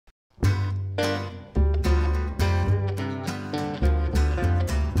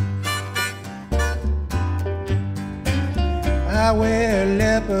I wear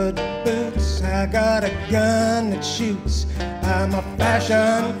leopard boots, I got a gun that shoots, I'm a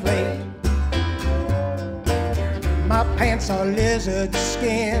fashion plate. My pants are lizard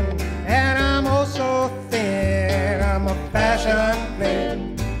skin, and I'm oh so thin, I'm a fashion plate.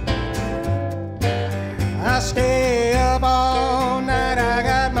 I stay up all night, I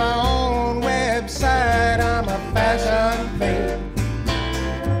got my own website, I'm a fashion plate.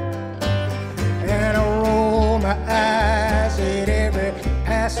 And I roll my eyes at every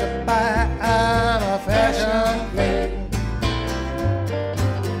passerby, I'm a fashion plate.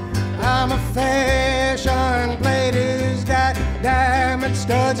 I'm a fashion plate who's got diamond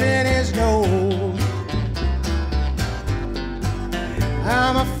studs in his nose.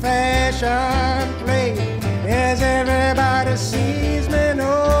 I'm a fashion plate, as everybody sees me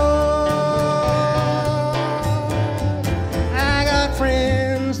know. I got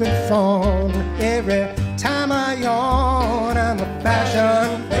friends that fawn every time I yawn. I'm a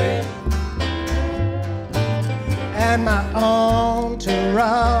fashion plate, and my entourage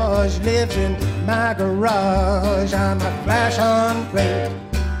lives in my garage. I'm a fashion plate,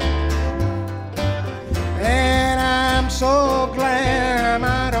 and I'm so glam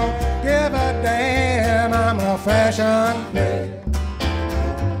I don't give a damn. I'm a fashion plate,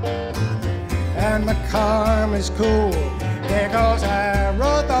 and my karma is cool because I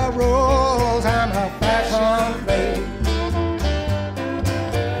wrote the rules. I'm a fashion plate.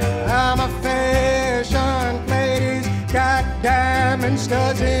 I'm a fashion plate who's got diamond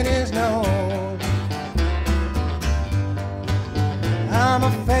studs in his nose. I'm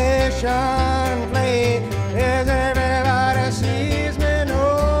a fashion plate, as everybody sees me know.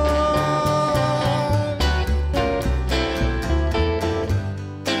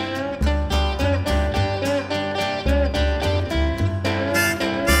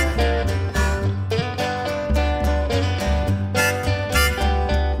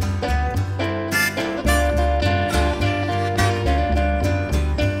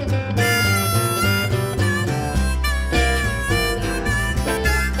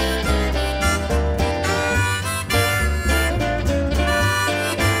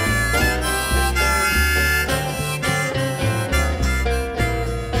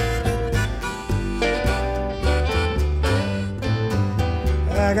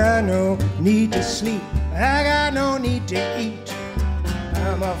 I got no need to sleep, I got no need to eat.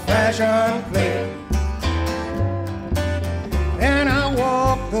 I'm a fashion plate, and I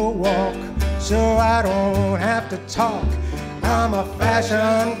walk the walk so I don't have to talk. I'm a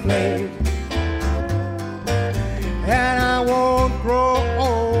fashion plate, and I won't grow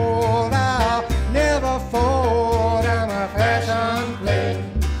old, I'll never fold. I'm a fashion plate,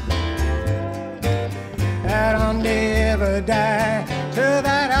 and I'll never die, to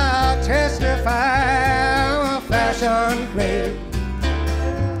that I'll testify. I'm a fashion plate,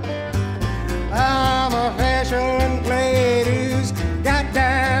 I'm a fashion plate who's got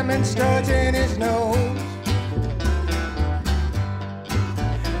diamond studs in his nose.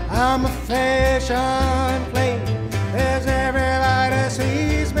 I'm a fashion